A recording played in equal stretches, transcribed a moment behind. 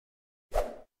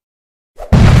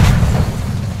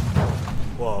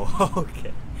Whoa,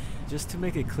 okay. Just to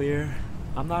make it clear,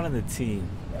 I'm not on the team,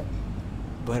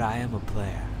 but I am a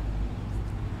player.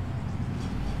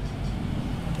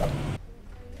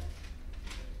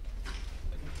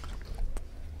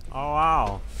 Oh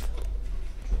wow.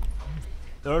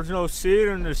 There's no seed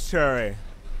in this cherry.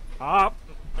 Ah,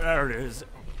 there it is.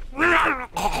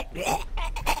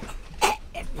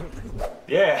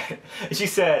 Yeah, she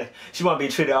said she want to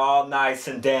be treated all nice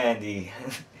and dandy.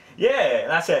 Yeah,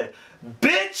 and I said,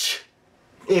 bitch,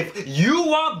 if you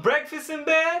want breakfast in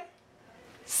bed,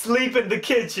 sleep in the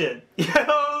kitchen. You know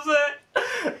what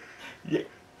I'm saying?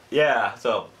 Yeah.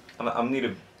 So I need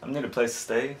a place to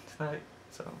stay tonight.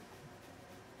 So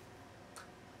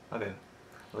okay,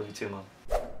 love you too, Mom.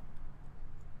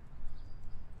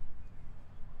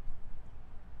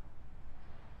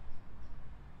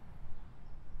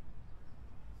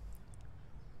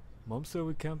 Mom said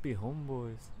we can't be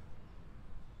homeboys.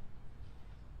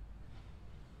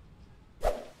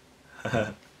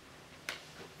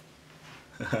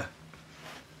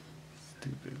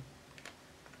 Stupid.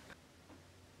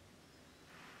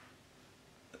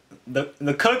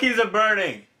 The cookies are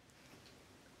burning.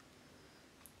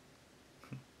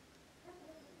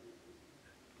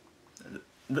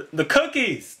 The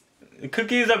cookies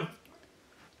are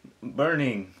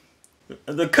burning.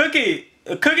 The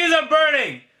cookies are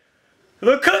burning.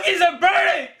 The cookies are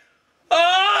burning.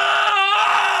 Oh!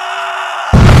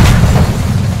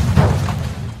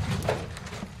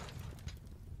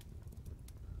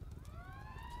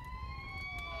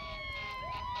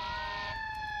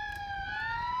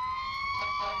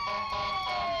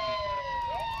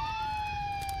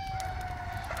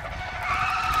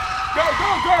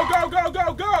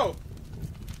 Go!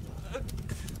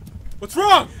 What's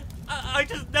wrong? I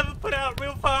just never put out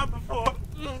real fire before.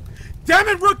 Damn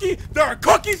it, rookie! There are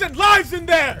cookies and lives in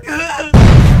there!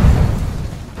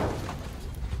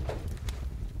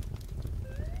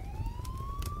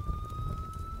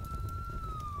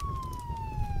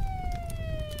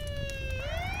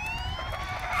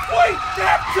 Wait,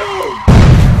 Neptune!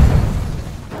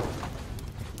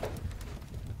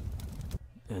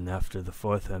 And after the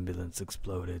 4th ambulance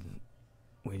exploded,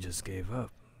 we just gave up.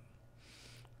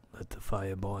 Let the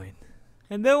fire burn.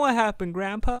 And then what happened,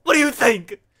 Grandpa? What do you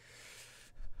think?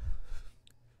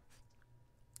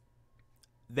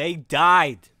 They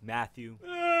died, Matthew.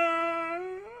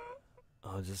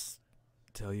 I'll just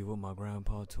tell you what my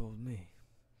grandpa told me.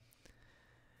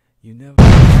 You never